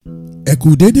ẹ kú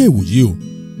déédéé ìwòyí o.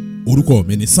 Orúkọ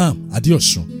mi ni Sam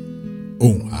Adéọ̀sùn.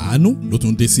 Ohùn àánú ló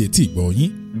tún dé sí etí ìgbọ́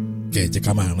yín. Kẹ̀jẹ̀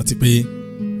ká máa rántí pé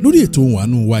lórí ètò ohùn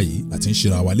àánú wa yìí láti ń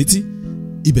ṣera wa létí,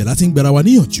 ibẹ̀ láti ń gbára wa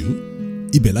níyànjú,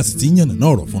 ibẹ̀ láti ti ń yànnàná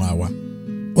ọ̀rọ̀ fúnra wa.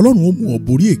 Ọlọ́run ó mú ọ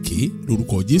borí èké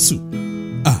lórúkọ Jésù.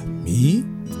 Àmín.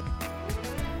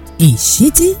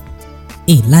 Ìṣítí,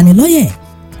 ìlanilọ́yẹ̀,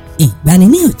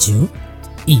 ìgbaniníyànjú,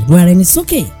 ìró ara ẹni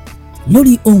sókè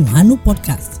lórí ohùn àánú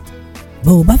podcast.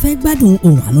 Bó o bá fẹ́ gbádùn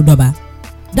ohùn àánú dọ́ba,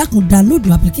 dákun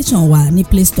download application wa ní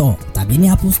Play Store tàbí ní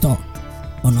Apple Store.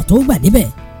 Ọ̀nà tó gbà débẹ̀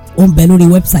ó ń bẹ lórí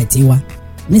wẹ́bsáìtì wa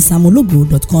ní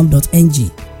samologo.com.ng.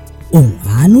 Ohùn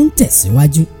àánú ń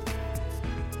tẹ̀síwájú.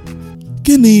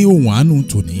 Kí ni ohùn àánú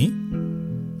tòní?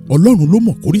 Ọlọ́run ló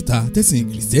mọ̀ kóríta tẹ̀sìn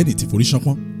Kìrìsìtẹ́nì ti forí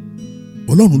ṣánpọ́n.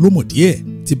 Ọlọ́run ló mọ̀ díẹ̀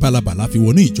tí bálabàla fi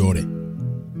wọnú ìjọ rẹ̀.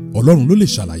 Ọlọ́run ló lè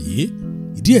ṣàlàyé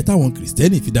ìdí ẹ̀ táwọn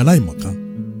Kìrìsìtẹ́nì fi dá láìmọ̀ kan.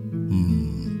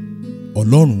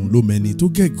 Ọlọ́run ló mẹni tó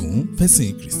gẹ̀gùn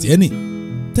fẹ́sìn Kìrìsìtẹ́nì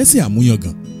tẹ́sìn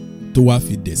àmúyangàn tó wá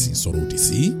fi dẹ̀sìn sọ̀rọ̀ òdì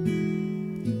sí.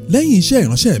 Lẹ́yìn iṣẹ́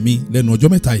ìránṣẹ́ mi lẹ́nu ọjọ́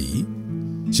mẹ́ta yìí,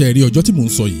 ṣe rí ọjọ́ tí mò ń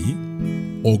sọ yìí,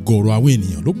 ọ̀gọ̀rọ̀ àwọn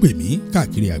ènìyàn ló pè mí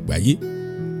káàkiri àgbáyé.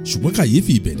 Ṣùgbọ́n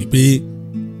kàyéfì ibẹ̀ ni pé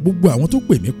gbogbo àwọn tó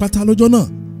pè mí pátá lọ́jọ́ náà,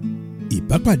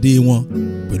 ìbápàdé wọn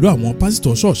pẹ̀lú àwọn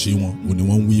pásítọ̀ ṣọ́ọ̀ṣì wọn ò ní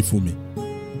wọ́n ń wí fún mi.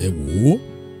 Ẹ wò ó,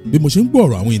 bí mo ṣe ń gbọ́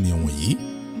ọ̀rọ̀ àwọn ènìyàn wọ̀nyí,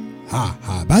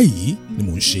 báyìí ni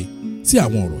mò ń ṣe sí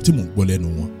àwọn ọ̀rọ̀ tí mò ń gbọ́ lẹ́nu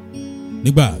wọn.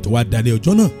 Nígbà tó wá dalẹ́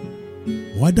ọjọ́ náà,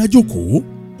 mo wá dá jókòó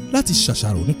láti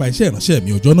ṣàṣàrò nípa iṣẹ́ ìránṣẹ́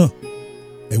mi ọjọ́ náà.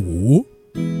 Ẹ wò ó,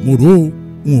 mo rò ó,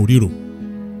 n ò ríro.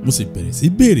 Mo sì bẹ̀rẹ̀ sí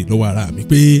béèrè lọ́wọ́ ara mi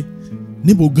pé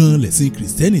níbo gan lẹ̀sìn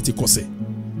Kìrìsìtẹ́nì ti kọsẹ̀?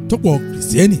 Tọ́pọ̀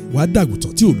Kìrìsìtẹ́nì wá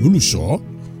dàgùtàn tí ò lólùṣọ́,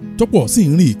 tọ́pọ̀ sì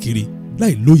ń rìn kiri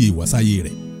láì lóye ìwàsáyé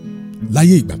rẹ̀.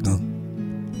 Láyé ìgbà kan,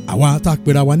 àwa tá a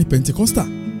pera wa ní Pentecostal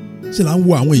ṣe là ń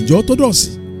wo àwọn ìjọ Orthodox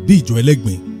bí ìjọ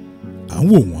ẹlẹ́gbin. À ń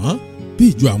wò wọ́n bí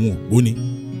ìjọ àwọn ògbóni.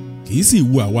 Kì í sì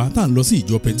wu àwa tá à ń lọ sí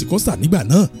ìjọ Pentecostal nígbà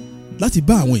náà láti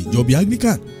bá àwọn ìjọ bíi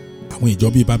Anglican, àwọn ìjọ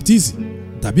bíi Baptist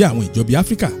tàbí àwọn ìjọ bíi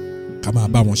Africa ká máa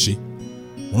bá wọn ṣe.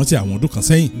 Mo rántí àwọn ọdún kan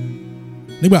sẹ́yìn,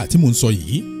 nígbà tí mò ń sọ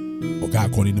yìí, ọ̀gá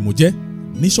akọrin ni mo jẹ́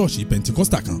ní ṣọ́ọ̀ṣì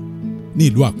Pentecostal kan ní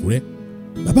ìlú Àkúrẹ́.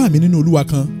 Bàbá mi nínú Olúwa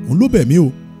kan, òun ló bẹ̀ mí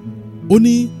o. Ó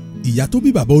ní ìyá tó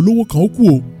bí bàbá olówó kan ó kú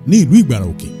o ní ìlú Ìgbàrà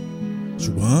Òkè.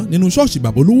 Ṣùgbọ́n nínú ṣọ́ọ̀ṣì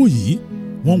bàbá olówó yìí,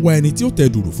 wọ́n wá ẹni tí ó tẹ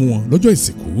dùrù fún wọn lọ́jọ́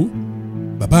ìsìnkú.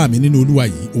 Bàbá mi nínú Olúwa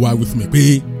yìí ó wá wí fún mi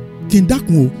pé kí n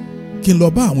dákun o, kí n lọ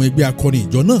bá àwọn ẹgbẹ́ akọrin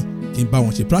ìjọ náà, kí n bá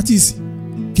wọn ṣe practice,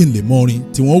 kí n lè mọ orin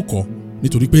tí wọ́n ó kọ,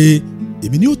 nítorí pé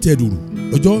èmi ni ó tẹ dùrù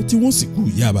lọ́jọ́ tí wọ́n sìnkú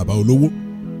ìyá bàbá olówó.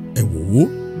 Ẹ wò ó,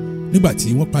 nígbà tí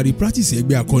wọ́n parí practice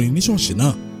ẹgbẹ́ akọrin ní ṣọ́ọ̀ṣì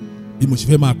náà, bí mo ṣe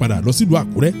fẹ́ máa padà lọ sílùú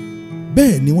Àkúrẹ́,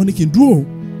 bẹ́ẹ̀ ni wọ́n ní kí n dúró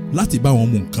láti bá wọn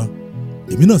mú nǹkan.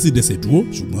 Èmi náà sì dẹsẹ̀ dúró,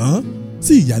 ṣùgbọ́n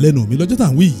sí ìyàlẹ́nu mi lọ́jọ́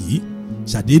tàwọn yìí,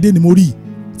 ṣàdédé ni mo rí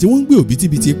tí wọ́n ń gbé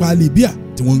òbítíbitì páálí bíà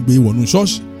tí wọ́n ń gbé wọnú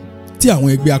ṣọ́ọ̀ṣì, tí àwọn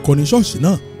ẹgbẹ́ akọrin ṣọ́ọ̀ṣì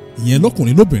náà, ìyẹn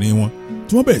lọ́kùnrin lóbìnrin wọn,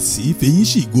 tí wọ́n bẹ̀rẹ̀ sí í fẹyín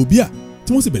sí ìgò bíà tí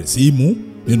wọ́n sì bẹ̀rẹ̀ sí í mú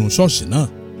nínú ṣọ́ọ̀ṣì náà.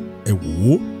 Ẹ wò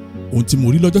ó, ohun tí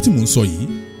mo rí lọ́jọ́ tí mò ń sọ yìí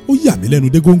ó yà mí lẹ́nu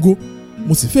dé góńgó.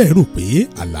 Mo sì fẹ́ rò pé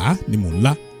àlá ni mò ń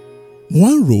lá. Mo wá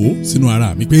ń rò ó sínú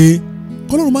ara mi pé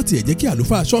kọ́lọ́run má tiẹ̀ jẹ́ kí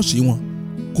àlùfáà ṣọ́ọ̀ṣì wọn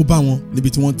kó bá wọn níbi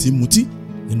tí wọ́n ti ń mutí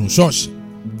nínú ṣọ́ọ̀ṣì,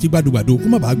 kí gbàdúgbàdú kó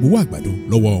má bàa gbowó àgbàdo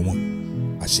lọ́wọ́ wọn.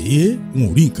 Àṣé wọn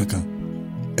ò rí nǹkan kan.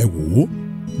 Ẹ wò ó,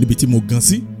 níbi tí mo gan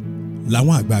sí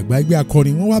làwọn àgbààgbà ẹgbẹ́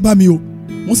akọrin wọn wá bá mi o.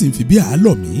 Wọ́n sì ń fi bí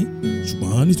àálọ̀ mí,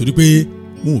 ṣùgbọ́n nítorí pé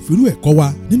wọn ò firú ẹ̀kọ́ wa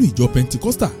nínú ìjọ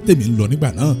Pentecostal tèmi ń lọ nígbà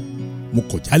náà, mo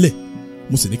kọ̀ jálẹ̀.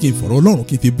 Mo sì ní kí n fọ̀rọ̀ Ọlọ́run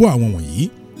kí n fi bọ́ àwọn wọ̀nyí,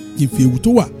 kí n fi ewu tó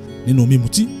wà nínú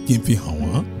mímutí kí n fi hàn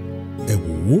wọ́n. Ẹ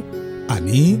wò ó,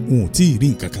 àní wọn ò tí ì rí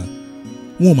nǹkan kan.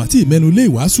 Wọn ò mà tí ì mẹ́nu lé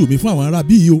ìwàásù mi fún àwọn ará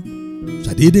bíi o.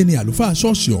 Ṣàdédé ni àlùfáà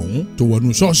ṣọ́ọ̀ṣì ọ̀hún tó wọnú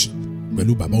ṣọ́ọ̀ṣì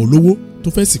pẹ̀lú bàbá olówó tó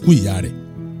fẹ́ sìnkú ìyá rẹ̀.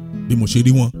 Bí mo ṣe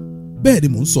rí wọn, bẹ́ẹ̀ ni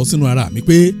mò ń sọ sínú ara mi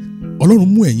pé Ọlọ́run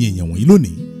mú ẹ̀yin èèyàn wọ̀nyí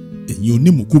lónìí, ẹ̀yin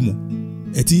onímùkúmu,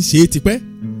 ẹ ti ń ṣe é tipẹ́.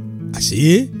 Àṣé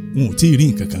wọn ò tí ì rí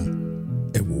nǹkan kan.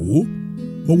 Ẹ wò ó,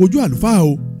 mo wojú àlùfáà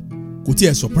o, kò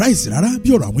tiẹ̀ surprise rárá bí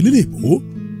ọ̀rọ̀ àwọn elédè ìbò.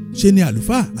 Ṣe ni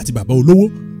àlùfáà àti bàbá olówó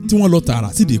tí wọ́n lọ tààrà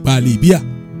sídìí páálí bíà.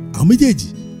 Àwọn méjèèjì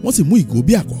wọ́n sì mú ìgò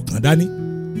bíà kọ̀ọ̀kan dání.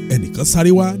 Ẹnìkan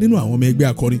sáré wá nínú àwọn ọmọ ẹgbẹ́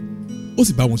akọrin, ó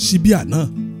sì bá wọn ṣí bíà náà.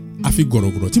 Àfi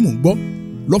gọ̀rọ̀gọ̀rọ̀ tí mò ń gbọ́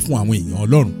lọ fún àwọn èèyàn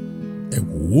Ọlọ́run. Ẹ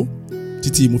wò ó,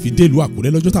 títí mo fi dé ìlú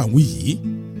Àkúrẹ́ lọ́jọ́ tàwọn yìí,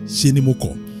 ṣe ni mo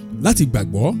kọ̀ láti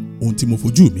gbàgbọ́ ohun tí mo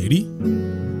fojú mi rí.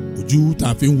 Ojú tá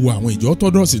a fi ń wo àwọn ìjọ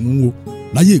Orthodox nù wo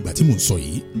láyé ìgbà tí mò ń sọ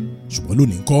yìí, ṣùgbọ́n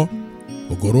lónìí ńkọ́,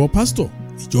 ọ̀gọ̀rọ̀ pásítọ̀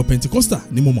ìjọ Pentecostal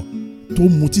ni mo mọ̀ tó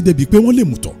mutí débi pé wọ́n lè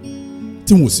mutọ̀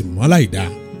tí wọn ò sì mọ́ láì dáa.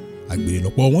 Àgbèrè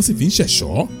lọ́pọ̀ wọn sì fi ń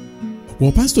ṣẹ̀ṣọ́.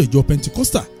 Ọ̀pọ̀ pásítọ̀ ìjọ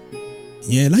Pentecostal,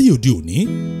 ìyẹn láyé òde òní,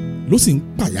 ló sì ń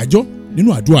pàyájọ́ nínú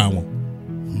àdúrà wọn.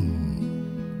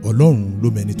 ọlọ́run ló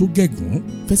mẹni tó gẹ̀gùn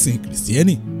fẹ́sìn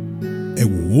kìrìsìtẹ́nì. ẹ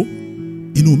wò ó,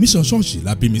 inú mission ṣọ́ọ̀ṣì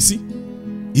la bí mi sí,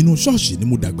 inú ṣọ́ọ̀ṣì ni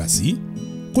mo dàgbà sí,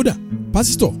 kódà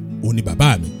pásítọ̀ òun ni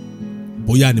bàbá mi.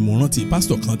 bóyá ni mo rántí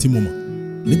pásítọ̀ kan tí mo mọ̀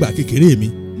nígbà kékeré mi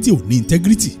tí ò ní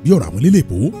integrity bí ọ̀rọ̀ àwọn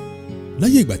elélèbó.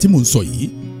 láyé ìgbà tí mo ń sọ yìí,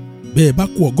 bẹ́ẹ̀ bá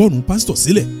kó 100 pásítọ̀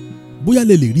sílẹ̀, bóyá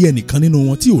lè rí ẹnìkan nínú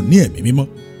wọn tí ò ní ẹ̀mí mímọ́.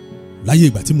 láyé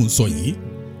ìgbà tí mo ń sọ yìí,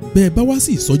 bẹ́ẹ̀ bá wá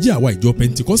sí ìsọjí àwa ìjọ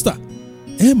Pentecostal,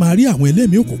 ẹ máa rí àwọn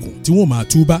ẹlẹ́mìí òkùnkùn tí wọ́n máa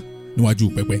túbá níwájú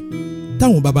pẹpẹ,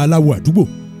 táwọn babaláwo àdúgbò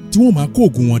tí wọ́n máa kó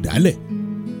ògùn wọn dálẹ̀.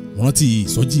 mo rántí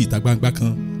ìsọjí ìta gbangba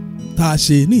kan tá a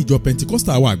ṣe ní ìjọ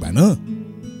Pentecostal wa àgbà náà,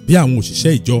 bí àwọn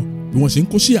òṣìṣẹ́ ìjọ bí wọ́n ṣe ń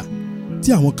kó ṣíà tí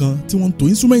àwọn kan tí wọ́n ń to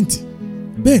instrumenti.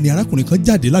 bẹ́ẹ̀ ni arákùnrin kan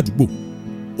jáde ládùúgbò,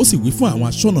 ó sì wí fún àwọn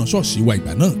aṣọ́nà ṣọ́ọ̀ṣì wa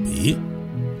ìgbà náà pé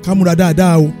ká múra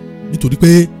dáadáa o, nítorí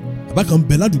pé bàbá kan ń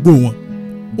bẹ ládùúgbò wọn,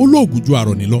 ó lóògùn ju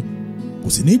àrọ̀nì lọ, kò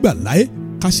sì ní gbà láyé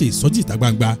ká ṣe ìsọjí ìta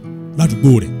gbangba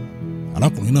ládùúgbò rẹ̀.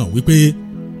 arákùnrin náà wí pé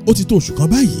ó ti tó oṣù kan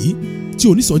báyìí tí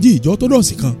onísọjí ìjọ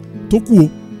Orthodox kan tó kú o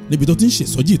níbi tó ti ń ṣe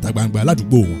ìsọjí ìta gbangba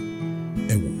ládùúgbò wọn.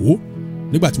 ẹ wò ó,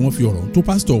 nígbà tí wọ́n fi ọ̀rọ̀ tó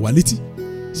pásítọ̀ wa létí,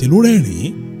 ṣe ló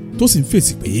rẹ́rìn-ín tó sì ń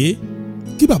fèsì pé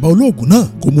kí bàbá olóògùn náà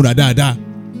kó múra dáadáa,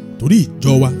 torí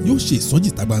ìjọ wa yóò ṣe ìsọjí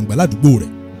ìta gbangba ládùúgbò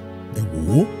rẹ̀. ẹ wò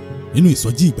ó, nínú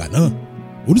ìsọjí ìgbà náà,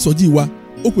 onísọjí wa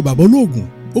ó pe bàbá olóògùn,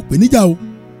 ó pè níjà o,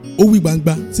 ó wí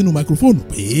gbangba sínú máikrófóònù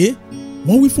pé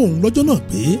wọ́n wí fóun lọ́jọ́ náà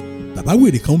pé bàbá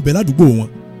wèrè kan ń bẹ ládùúgbò wọn,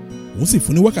 òun sì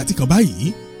fún ní wákàtí kan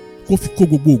báyìí kó fi kó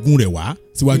gbogbo ògùn rẹ̀ wá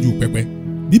síwájú pẹpẹ,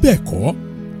 bí bẹ́ẹ̀ kọ́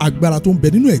agbára tó ń bẹ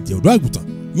nínú ẹ̀jẹ̀ ọ̀dọ́ àgùntàn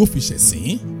yóò fi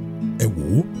ṣẹ̀sín. ẹ wò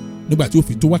ó, nígbà tí ó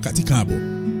fi tó wákàtí kan àbọ̀,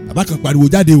 bàbá kan pariwo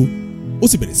jáde o, ó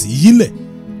sì bẹ̀rẹ̀ sí í yílẹ̀,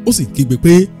 ó sì kígbe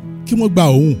pé kí wọ́n gba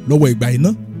òun lọ́wọ́ ìgbà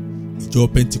iná. ìjọ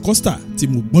Pentecostal tí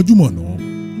mo gbọ́njú mọ̀ náà.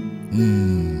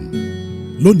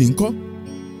 lónìí ńkọ́,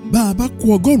 bá a bá kó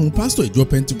 100 pásítọ̀ ìjọ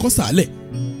Pentecostal lẹ̀,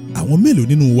 àwọn mélòó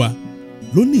nínú wa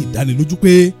ló ní ìdánilójú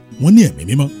pé wọ́n ní ẹ̀mí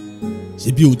mímọ́? ṣé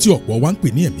bí ohun tí ọ̀pọ̀ wa ń pè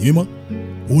ní ẹ̀mí mímọ́,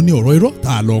 òun ni ọ̀rọ̀ irọ́ tá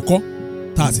a lọ kọ́,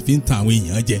 tá a sì fi ń tan àwọn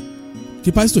èèyàn jẹ. kí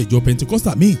pásítọ̀ ìjọ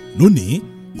Pentecostal míì lónìí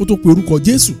kó tó pe orúkọ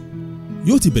Jésù,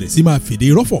 yóò ti bẹ̀rẹ̀ sí máa fèdè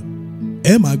rọ́fọ̀.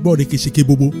 ẹ máa gbọ́ rekeseke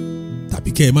bobo,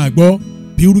 tàbí kẹ́ ẹ máa gbọ́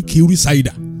píúrúkíúrí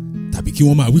ṣáìdà, tàbí kí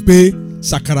wọ́n máa wí pé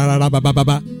sakararara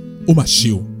bababa. ó mà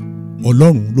ṣe o,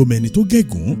 ọlọ́run ló mẹni tó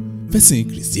gẹ̀gùn fẹ́sìn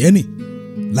kìrìsìtẹ́nì.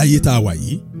 láyé tá a wà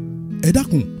yìí, ẹ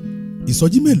dákun,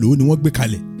 ìsọjí mélòó ni wọ́n gbé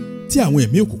kalẹ̀ tí àwọn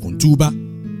ẹ̀mí òkùnkùn túbá?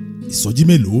 ìsọjí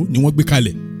mélòó ni wọ́n gbé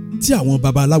kalẹ̀ tí àwọn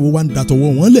babaláwo wá ń datọwọ́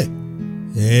wọn lẹ̀?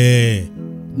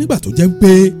 nígbà tó jẹ́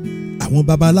pé àwọn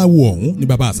babaláwo ọ̀hún ní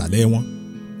baba àṣàlẹ̀ wọn.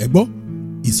 ẹ gbọ́,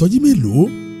 ìsọjí mélòó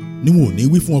ni wọn ò ní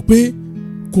wí fún ọ pé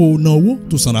kó o na owó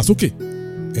tó sanra sókè?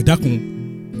 ẹ dákun,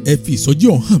 ẹ fi ìsọjí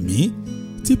ọ̀hún hàn mí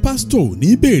tí pásítọ̀ ò ní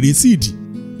béèrè síìdì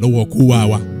lọ́wọ́ kó wá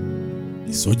wa.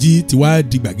 ìsọjí ti wá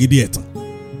di gbàgede ẹ̀tàn,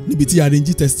 níbi tí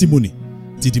arẹ́njí testimony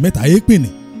ti di mẹ́ta èèpìnì,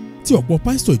 tí ọ̀pọ̀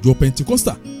pásítọ̀ ìjọ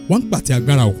Pentecostal wá ń pàtẹ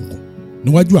agbára òkùnkùn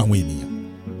níwájú àwọn ènìyàn.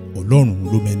 ọlọ́run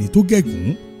ló mẹni tó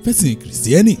gẹ̀gùn fẹ́sìn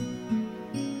kìrìsìtẹ́nì.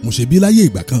 mo ṣe bí láyé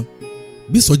ìgbà kan,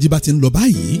 bí ìsọjí bá ti ń lọ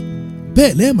báyìí,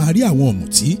 bẹ́ẹ̀ lẹ́ẹ̀ máa rí àwọn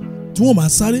ọ̀mùtí tí wọ́n máa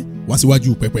sáré wá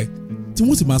síwájú pẹpẹ, tí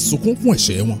wọ́n sì máa sunkún fún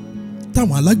ẹ̀ṣẹ̀ wọn,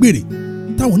 táwọn alágbèrè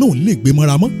táwọn náà ò lè gbé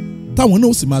mọ́ra mọ́, táwọn náà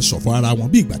ó sì máa ṣọ̀fọ̀ ara wọn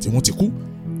bí ìgbà tí wọ́n ti kú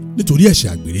nítorí ẹ̀ṣẹ̀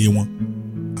àgbèrè wọn.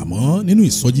 àmọ́ nínú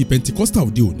ìsọjí Pentecostal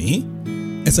òde òní,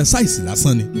 ẹsẹsáìsì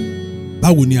lásán ni.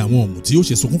 báwo ni àwọn ọ̀mùtí ó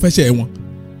ṣe sunkún fẹ́ṣẹ̀ wọn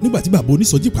nígbà tí bàbá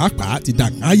onísọjí pàápàá ti dà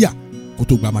kàn áyà kó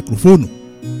tó gba máikrófóònù?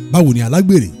 báwo ni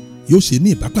alágbèrè yóò ṣe ní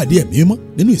ìbápàdé ẹ̀mí mímọ́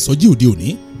nínú ìsọjí òde òní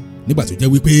nígbà tó jẹ́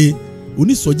wípé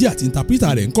onísọjí àti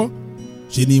ìntàpítà rẹ̀ ńkọ́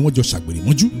ṣe ni wọ́n jọ ṣàgbèrè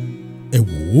mọ́jú? ẹ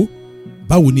wò ó,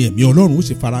 báwo ni ẹ̀mí ọlọ́run ó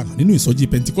ṣe farahàn nínú ìsọjí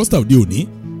Pentecostal òde òní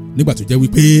nígbà tó jẹ́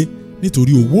wípé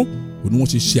nítorí owó òní wọ́n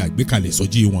ṣe ṣe àgbékalẹ̀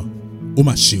ìsọjí wọn? ó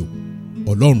mà ṣe o,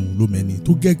 ọlọ́run ló mẹni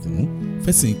tó gẹ̀gùn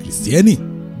fẹ́sìn kìrìsìtẹ́nì.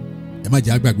 ẹ má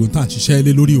jẹ́ àgbàgbé ohun tá à ń ṣiṣẹ́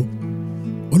lé lórí o.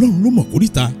 ọlọ́run ló mọ̀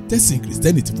kórìíta tẹ́sìn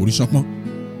kìrìsìtẹ́nì ti forí ṣánpọ́n.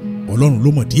 ọlọ́run ló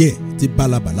mọ̀ díẹ̀ tí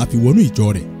bálabàlá fi wọnú ìjọ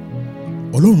rẹ̀.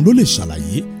 ọlọ́run ló lè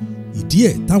ṣàlàyé ìdí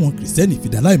ẹ̀ táwọn kìrìsìtẹ́nì fi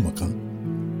dá láìmọ̀kan.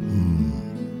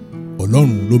 ọlọ́run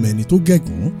ló mẹni tó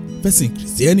gẹ̀gùn fẹ́sìn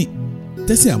kìrìsìtẹ́nì,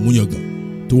 tẹ́sìn àmúyangàn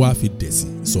tó wáá fi dẹ̀sìn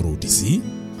sọ̀rọ̀ òdì sí.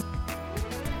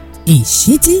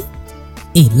 ìṣítí,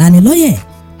 ìlanilọ́yẹ̀,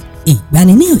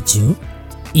 ìgbaniníyànjú,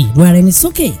 ìró ara ẹni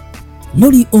sókè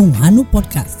lórí Ohùn Àánú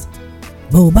podcast.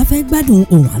 bó o bá fẹ́ gbádùn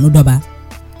Ohùn Àánú dọ́ba,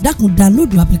 dákun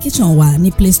download application wa ní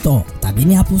Play Store tàbí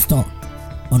ní Apple Store.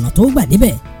 ọ̀nà tó gbà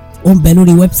débẹ̀ ó ń bẹ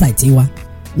lórí wẹ́bsáìtì wa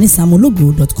ní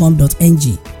samologo.com.ng.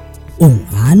 Ohùn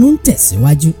Àánú ń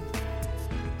tẹ̀síwájú.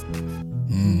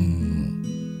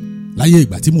 láyé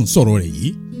ìgbà tí mò ń sọ̀rọ̀ rẹ̀ yìí,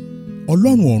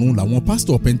 ọlọ́run ọ̀run làwọn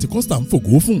pásítọ̀ Pentecostal ń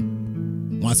fògo fún.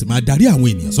 wọn a sì máa darí àwọn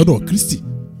ènìyàn sọ́dọ̀ Kristi.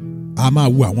 a máa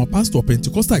wo àwọn pásítọ̀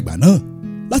Pentecostal ìgbà náà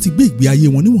láti gbé ìgbé ayé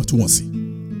wọn níwọ̀ntúnwọ̀nsì.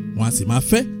 Wọ́n á sì máa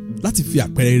fẹ́ láti fi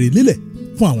àpẹẹrẹ rere lélẹ̀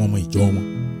fún àwọn ọmọ ìjọ wọn.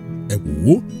 Ẹ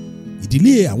wò ó,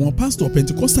 ìdílé àwọn pásítọ̀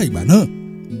Pentecostal ìgbà náà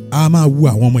a máa wo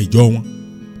àwọn ọmọ ìjọ wọn.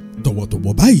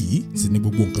 Tọ̀wọ̀tọ̀wọ̀ báyìí sì ni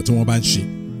gbogbo nǹkan tí wọ́n bá ń ṣe.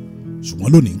 Ṣùgbọ́n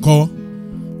lónìí ńkọ́,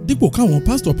 dípò káwọn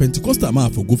pásítọ̀ Pentecostal máa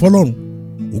fògo fọ́lọ́run,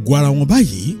 ògo ara wọn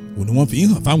báyìí ò ní wọ́n fi ń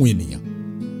hàn fáwọn ènìyàn.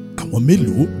 Àwọn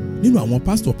mélòó nínú àwọn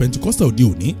pásítọ̀ Pentecostal òde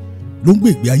òní ló ń gbé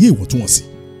ìgbé ayé ìwọ̀ntúnwọ̀nsì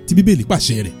tí Bíbélì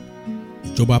pàṣẹ rẹ̀?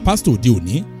 Ìjọba pásítọ̀ òde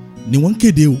òní ni wọ́n ń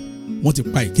kéde o, wọ́n ti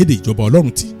pa ìkéde ìjọba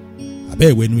Ọlọ́run tì. Àbẹ́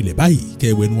ẹ̀wẹ̀nu ilẹ̀ báyìí kẹ́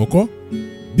ẹ̀wẹ̀nu ọkọ́.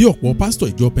 Bí ọ̀pọ̀ pásítọ̀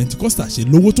ìjọ Pentecostal ṣe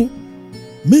lówó tó,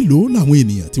 mélòó làwọn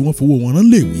ènìyàn tí wọ́n fowó wọn rán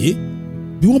léèwé?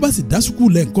 Bí wọ́n bá sì dá sùkúù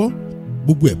lẹ́ǹkọ́,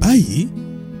 gbogbo ẹ̀ báyìí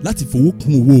láti fowó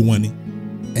kún owó wọn ni.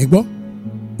 Ẹ gbọ́,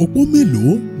 opó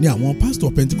mélòó ni àwọn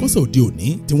pásítọ̀ Pentecostal òde òní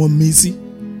tí wọ́n mí sí?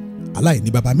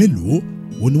 Aláìní baba mélòó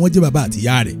ó ní wọ́n jẹ́ baba àti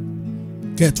ìyá rẹ̀?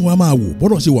 Kẹ́ẹ̀tún wá máa wò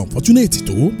bọ́dọ̀ ṣe wà unfortunate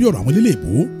tó bí ọ̀rọ̀ àwọn ilé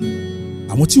ìbò.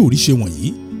 Àwọn tí ò rí ṣe wọ̀nyí,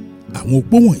 àwọn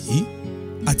opó wọ̀nyí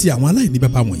àti àwọn aláìní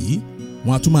baba wọ̀nyí,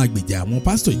 wọ́n á tún máa gbèjà àwọn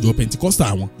pásítọ̀ ìjọ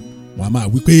Pentecostal wọn. Wọ́n á máa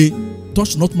wí pé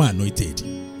touch not my anointed.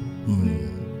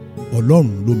 Ọlọ́run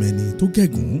ló mẹni tó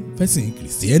gẹ̀gùn fẹ́sìn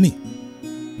kìrìsìtẹ́nì.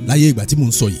 Láyé ìgbà tí mò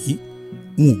ń sọ yìí,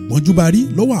 n ò gbọ́njú bá rí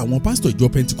lọ́wọ́ àwọn pásítọ̀ ìjọ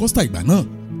Pentecostal ìgbà náà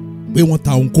pé wọ́n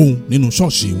ta ohunkóhun nínú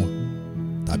ṣọ́ọ̀ṣì wọn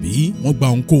tàbí wọ́n gba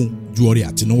ohunkóhun ju ọrẹ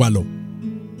àtinúwá lọ.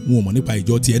 N ò mọ̀ nípa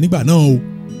ìjọ tiẹ̀ nígbà náà o,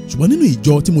 ṣùgbọ́n nínú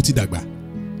ìjọ tí mo ti dàgbà,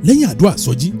 lẹ́yìn àdúrà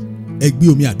sọjí, ẹ gbé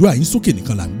omi àdúrà yín sókè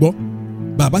nìkan là ń gbọ́.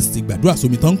 Bàbá sì ti gbàdúrà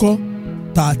sómi tán kọ́,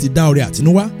 tá a ti dá ọrẹ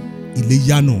àtinúwá, ilé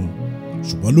yánu.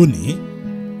 Ṣùgbọ́n lónìí,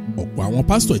 ọ̀pọ̀ àwọn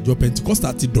pásítọ̀ ìjọ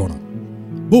Pentecostal ti dọ̀ràn.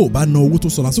 Bó o bá ná owó tó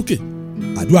sọra sókè,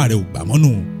 àdúrà rẹ ò gbà mọ́nù.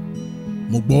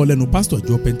 Mo gbọ́ lẹ́nu pásítọ̀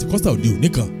ìjọ Pentecostal òde òní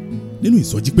kan nínú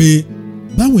ìsọjí pé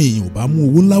báwọn èèyàn ò bá mú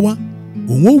owó ńlá wá,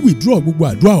 òun ó withdraw gbogbo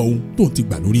àdúrà òun tó ti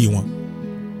gbà lórí wọn.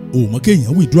 O mọ̀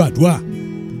kéèyàn withdraw àdúrà.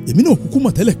 Èmi náà kúkú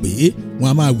mọ̀ tẹ́lẹ̀ pé wọ́n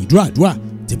á máa withdraw àdúrà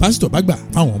tí pásítọ̀ bá gbà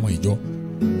fáwọn ọmọ ìjọ.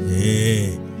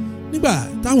 Nígbà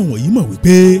táwọn wọ̀nyí mọ̀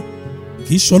wípé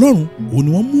kì í ṣọlọ́run òun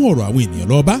ni wọ́n mú ọ̀rọ̀ àwọn ènìyàn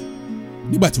lọ bá,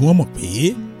 nígbà tí wọ́n mọ̀ pé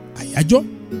àyájọ́,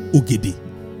 ògèdè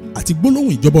àti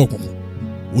gbólóhùn ìjọba òkùnkùn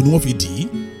òun ni wọ́n fi dì í,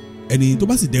 ẹni tó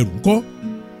bá sì dẹrù ńkọ́,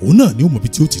 òun náà ni ó mọ̀ bí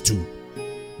tí ó ti tú.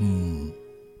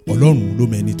 Ọlọ́run ló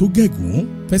mẹni tó gẹ̀gùn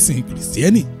fẹ́sìn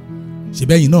kìrìsìtẹ́nì. Ṣé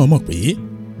bẹ́yìn náà mọ̀ pé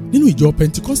nínú ìjọ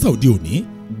Pentecostal òde òní,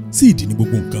 síìdì ní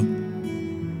gbogbo nǹkan.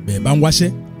 Bẹ́ẹ̀ bá ń wáṣẹ́,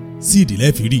 síìdì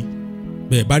lẹ́ẹ̀fì rí.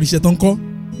 Bẹ́ẹ̀ bá ríṣẹ́ tán kọ́,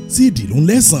 síìdì ló ń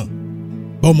lẹ́sàn.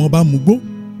 Bọ́mọ bá mugbó,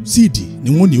 síìdì ni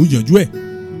wọ́n ní ó yanjú ẹ̀.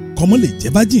 Kọ́mọ lè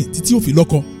jẹ́ virgin títí ó fi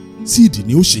lọ́kọ, síìdì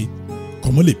ni ó ṣe.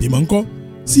 Kọ́mọ lè bímọ ńkọ́,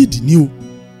 síìdì ni ó.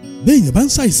 Bẹ́ẹ̀yàn bá ń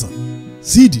ṣàìsàn,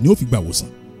 síìdì ni ó fi gbà wòsàn.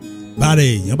 Bára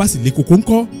èèyàn bá sì le koko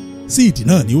ńkọ́, síìdì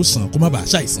náà ni ó sàn kó má bàa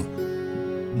ṣàìsàn.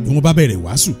 Bí wọ́n bá bẹ̀rẹ̀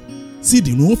wàásù,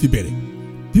 síìdì ni wọ́n fi bẹ̀rẹ̀.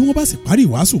 Bí wọ́n bá sì parí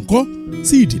ìwàásù ńkọ́,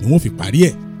 síìdì ni wọ́n fi parí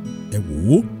ẹ̀. Ẹ wò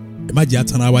ó, ẹ má jẹ́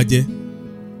atanra wa jẹ.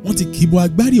 Wọ́n ti kì í bọ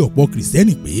agbárí ọ̀pọ̀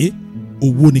kìrìsìtẹ́nì pé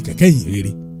owó ni kẹ̀kẹ́ ìyìn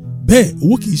rere. Bẹ́ẹ̀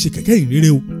owó kì í ṣe kẹ̀kẹ́ ìyìn rere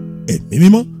o, ẹ̀mí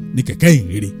mímọ́ ni kẹ̀kẹ́ ìyìn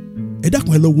rere. Ẹ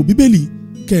dákun ẹ lọ wo Bíbélì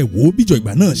kẹ́ ẹ wò ó bíjọ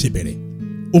ìgbà náà ṣe bẹ̀rẹ̀.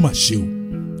 Ó mà ṣe o,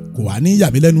 kò wá ní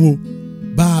yà mí lẹ́nu o.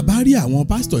 Bá a bá rí àwọn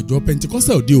pásítọ̀ ìjọ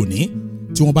Pentecostal òde òní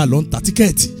tí wọ́n bá lọ ń ta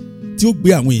tíkẹ́ẹ̀tì tí ó gbé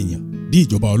àwọn èèyàn dé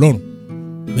ìjọba Ọlọ́run.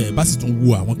 Bẹ́ẹ̀ bá sì tún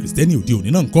wo àwọn kìrìsìtẹ́nì òde òní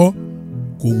náà ńkọ́,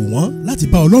 kò wù wọ́n láti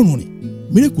bá Ọlọ́run rìn,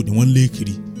 mírèkù ni wọ́n ń lé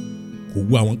kiri. Kò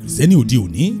wù àwọn kìrìsìtẹ́nì òde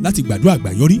òní láti gbàdúrà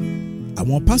àgbáyọrí,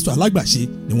 àwọn pásítọ̀ alágbàṣe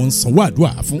ni wọ́n ń sanwó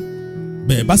àdúrà fún.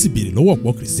 Bẹ́ẹ̀ bá sì béèrè lọ́wọ́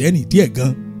ọ̀pọ̀ kìrìsìtẹ́nì díẹ̀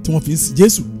gan tí wọ́n fi ń sin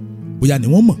Jésù, bóyá ni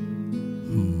wọ́n mọ̀.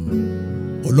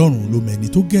 Ọlọ́run ló mẹni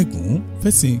tó gẹ̀gùn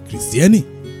fẹ́sìn kìrìsìtẹ́nì.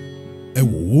 Ẹ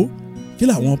wò ó, kí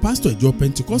làwọn pásítọ̀ ìjọ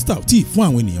Pentecostal tí ì fún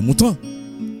àwọn ènìyàn mú tán?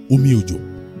 Omi òjò,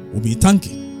 omi táǹkì,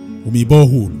 omi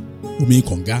bọ́ọ̀hóòlù, omi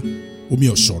kànga, omi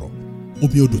ọ̀ṣọ̀rọ̀,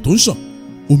 omi odò tó ń ṣàn,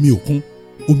 omi òkun,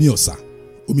 omi ọ̀sà,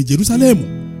 omi Jerúsálẹ́mù,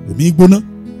 omi gbóná,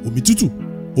 omi tútù,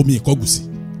 omi ìkọgùsì,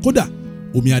 kódà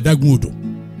omi adágún odò.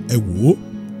 Ẹ wò ó,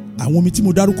 àwọn omi tí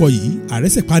mo dárúkọ yìí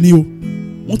àrẹ́sẹ̀pá ni o.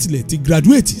 Wọ́n tilẹ̀ ti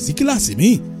graduate sí kíláàsì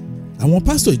míì. Àwọn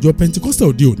pásítọ̀ ìjọ Pentecostal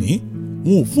òde òní,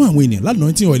 wọn ò fún àwọn ènìyàn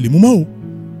lánàá oil mú mọ́ o.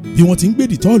 Bí wọ́n ti ń gbé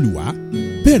dìtọ́ọ̀lù wá,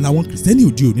 bẹ́ẹ̀ làwọn kìrìsìtẹ́nì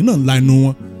òde òní náà ń la ẹnu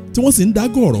wọn tí wọ́n sì ń dá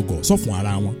gọ̀ọ̀rọ̀gọ̀ sọ́fun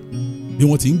ara wọn. Bí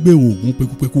wọ́n ti ń gbé oògùn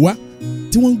pekupeku wá,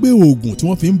 tí wọ́n ń gbé oògùn tí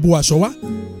wọ́n fi ń bo aṣọ wá,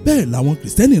 bẹ́ẹ̀ làwọn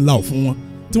kìrìsìtẹ́nì ń la ọ̀fun wọn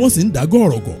tí wọ́n sì ń dá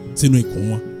gọ̀ọ̀rọ̀gọ̀ sínú ikùn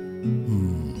wọn.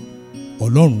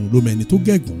 Ọlọ́run ló mẹni tó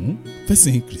gẹ̀gùn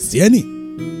fẹ́sìn kìrìsìtẹ́nì.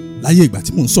 Láyé ìgbà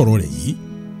tí mò ń sọ̀rọ̀ rẹ̀ yìí,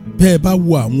 bẹ́ẹ̀ bá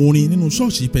wo àwọn orin nínú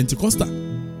ṣọ́ọ̀ṣì Pentecostal,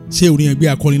 ṣé orin ẹgbẹ́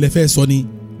akọrin lẹ fẹ́ sọ ni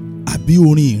àbí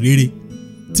orin ìrere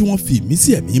tí wọ́n fi ìmísí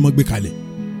ẹ̀mí mọ́ gbé kalẹ̀?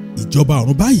 Ìjọba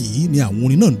ọ̀run báyìí ni àwọn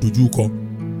orin náà ń dojú kọ.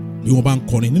 Bí wọ́n bá ń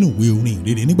kọrin nínú ìwé orin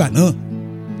ìrere nígbà náà,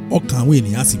 ọkàn àwọn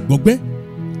ènìyàn á sì gbọgbẹ́,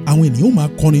 àwọn ènìyàn ó máa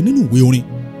kọrin nínú ìwé orin,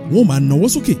 wọ́n ó máa nawọ́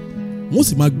sókè, wọ́n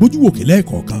sì máa gbójú wòkè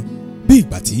lẹ́ẹ̀kọ̀ọ̀kan bí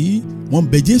ìgbà tí wọ́n ń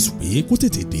bẹ Jésù pé kó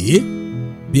tètè dé.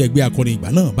 Bí ẹgbẹ́ akọrin ìgbà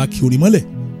náà bá kí orin mọ́lẹ̀,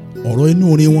 ọ̀rọ̀ inú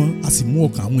orin wọn á sì mú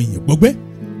ọkàn àwọn èèyàn gbọgbẹ́.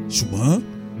 Ṣùgbọ́n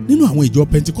nínú àwọn ìjọ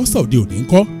Pentecostal òde òní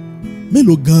ńkọ́?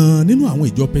 Mélòó gan-an nínú àwọn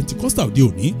ìjọ Pentecostal òde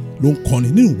òní ló ń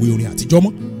kọrin nínú ìwé orin àtijọ́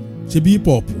mọ́? Ṣé bí hip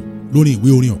hop lórí ìwé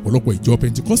orin ọ̀pọ̀lọpọ̀ ìjọ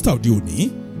Pentecostal òde òní?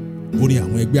 Orin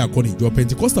àwọn ẹgbẹ́ akọrin ìjọ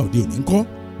Pentecostal òde òní ńkọ́?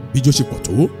 Bí ijó ṣe pọ̀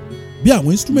tó, bí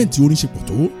àwọn instrument orin ṣe pọ̀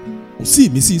tó, kò sí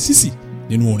ìmísí sísì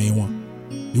nínú orin wọn.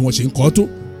 Bí wọ́n ṣe ń kọ tó,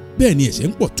 bẹ́ẹ̀ ni ẹ̀ṣẹ̀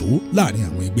ń pọ̀ tó láàrin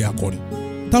àwọn ẹgbẹ́ akọrin.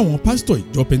 Táwọn pásítọ̀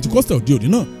ìjọ Pentecostal òde òní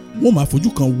náà wọ́n máa fojú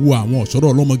kan wo àwọn ọ̀ṣọ́rọ̀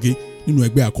ọlọ́mọge nínú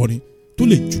ẹgbẹ́ akọrin tó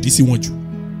lè jùdí sí wọn jù.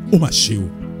 Ó mà ṣe o,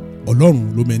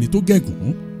 Ọlọ́run ló mẹni tó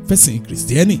gẹ̀gùn fẹ́sìn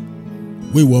Kìrìsìtẹ́nì.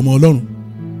 Wéèwọ̀ ọmọ Ọlọ́run,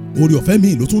 oore ọ̀fẹ́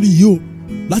mi ló tún rí yìí o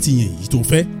láti yan èyí tó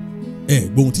fẹ́.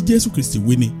 Gbóhùn tí Jésù Kristi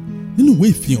wí ni nínú ìwé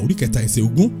Ìfihàn orí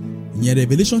 3 ìyẹn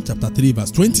Revelation chapter 3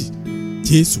 verse 20.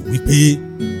 Jésù wí pé,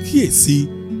 kíyèsí,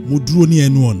 mo dúró ní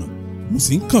ẹnu ọ̀nà, mo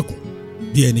sì ń kànkùn.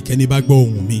 Bí ẹnikẹ́ni bá gbọ́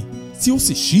ohùn mi tí ó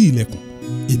sì ṣí ilẹ̀kùn,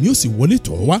 èmi ó sì wọlé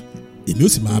tọ̀ ọ́ wá, èmi ó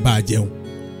sì máa bá a jẹun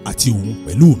àti òun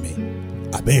pẹ̀lú mi.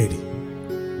 Àbẹ́ẹ̀rí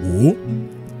wò ó,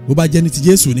 bó bá jẹ́ ní ti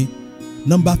Jésù ni,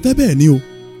 nọ́mbà fẹ́ bẹ́ẹ̀ ni o,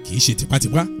 kì í ṣe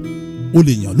tipátipá. O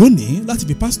lè yàn lónìí láti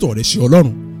fi pásítọ̀ rẹ ṣe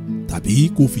Ọlọ́run, tàbí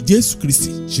kó fi Jésù Kristi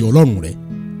ṣe Ọlọ́run rẹ.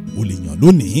 O lè yàn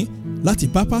lónìí láti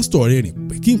bá pásítọ̀ rẹ rìn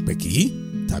pẹ̀kínpẹ̀kí,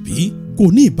 tàbí kó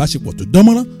ní ìbáṣepọ̀ tó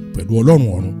dánmọ́rán pẹ̀lú Ọlọ́run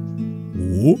ọ̀run.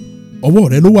 Wò ó, ọwọ́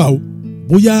rẹ ló wà o,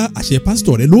 bóyá àṣẹ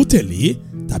pásítọ̀ rẹ ló tẹ̀lé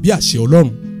tàbí àṣẹ Ọlọ́run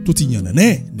tó ti yànnà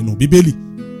náà nínú Bíbélì.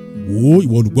 Wò ó,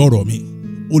 ìwọ olùgbọ́ ọ̀rọ̀ mi,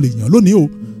 o lè yàn lónìí o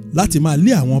láti máa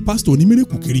lé àwọn pásítọ̀ ní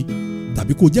mírèkù kiri,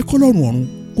 tàbí kó jẹ́ k'Ọlọ́run ọ̀run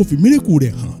kó fi mírèkù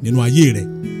rẹ̀ hàn nínú ayé rẹ̀.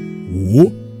 Wò ó,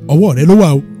 ọwọ́ rẹ ló wà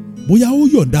o, bóyá ó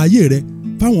yọ̀ǹda ayé rẹ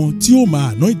fáwọn tí ó máa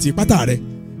anoint pátá rẹ,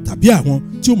 tàbí àwọn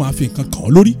tí ó máa fi nǹkan kàn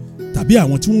ọ́ lórí, tàbí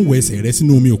àwọn tí wọ́n wẹ ẹsẹ̀ rẹ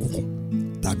sínú omi òkùnkùn,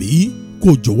 tàbí kó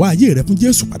jọ̀wọ́ ayé rẹ fún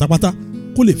Jésù pátápátá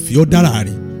kó lè fi ọ́ dára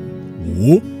rẹ̀.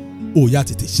 Wò ó, yá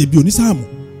tètè ṣe bí onísáàmù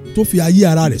tó fi ayé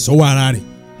ara rẹ̀ sọ́wọ́ ara rẹ̀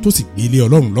tó sì gbé ilé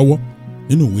Ọlọ́run lọ́wọ́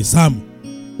nínú ìwé Sáàmù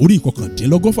orí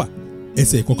 119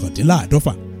 ẹsẹ̀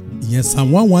 150, ìyẹn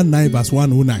Psalm 119 verse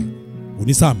 109.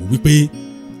 Onísáàmù wípé,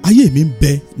 ayé mi ń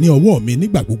bẹ ní ọwọ́ mi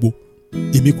nígbà gbogbo,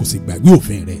 èmi kò sì gbàgbé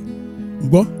òfin rẹ̀.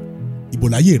 Ǹgbọ́, ibo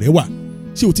láyé rẹ wà?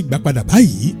 Ṣé o ti gbà padà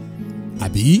báyìí?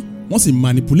 Àbí wọ́n sì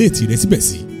manipulate rẹ síbẹ̀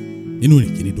sí nínú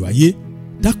ìrìnkèrindò ayé?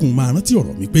 Dákun máa rántí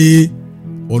ọ̀rọ̀ mi pé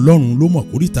Ọlọ́run ló mọ̀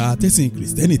kóríta tẹ́sìn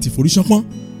Kìrìsìtẹ́nì ti forí ṣánpọ́n.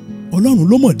 Ọlọ́run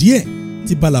ló mọ̀ díẹ̀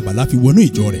tí bálabàlá fi wọnú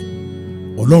ìjọ rẹ̀.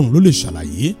 Ọlọ́run ló lè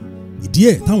ṣàlàyé ìdí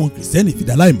ẹ̀ táwọn Kìrìsìtẹ́nì fi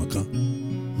dá láìmọ̀kan.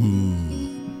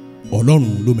 Ọlọ́run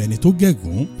ló mẹni tó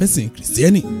gẹ̀gùn fẹ́sìn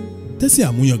Kìrìsìtẹ́nì tẹ́sìn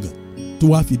àmúyangàn tó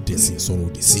wá fi dẹ̀sìn sọ̀rọ̀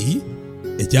òdì sí.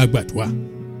 Ẹ jẹ́ á gbàdúrà.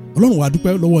 Ọlọ́run wa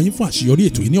dúpẹ́ lọ́wọ́ yín fún àṣeyọrí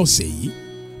ètò yìí ní ọ̀sẹ̀ yìí.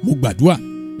 Mo gbàdúrà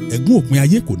ẹ̀gún òpin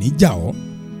ayé kò ní jà ọ́,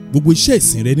 gbogbo iṣẹ́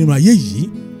ìsìn rẹ nínú ayé yìí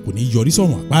kò ní yọrí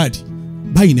sọ́run àpáàdì.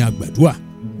 Báyìí ni a gbàdúrà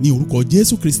ní orúkọ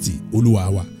Jésù Kristi Olúwa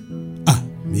wa.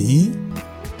 Àmín.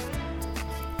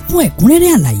 Fún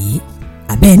ẹ̀kúnrẹ́rẹ́ àlàyé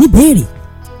àbẹ́ ní béèrè,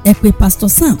 ẹ pè Pastor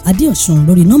Sam Adéọ̀sùn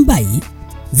lórí nọ́mbà yìí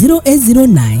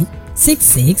 0809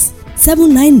 66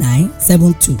 799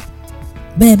 72.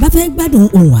 Bẹ́ẹ̀ bá fẹ́ gbádùn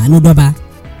ohùn àánú dọ́ba,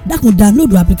 dákun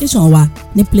download application wa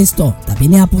ní Play Store tàbí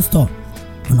ní Apple Store.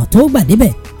 Ọ̀nà tó gbà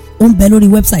débẹ̀ ó ń bẹ lórí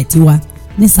wẹ́bsáìtì wa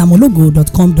ní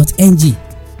samologo.com.ng.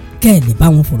 Kẹ́ ẹ lè bá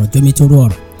wọn fọ̀rọ̀ jomitoro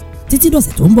ọ̀rọ̀ títí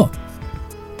dọ̀sẹ̀ tó ń bọ̀.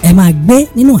 Ẹ máa gbé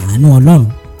nínú àánú Ọlọ́run.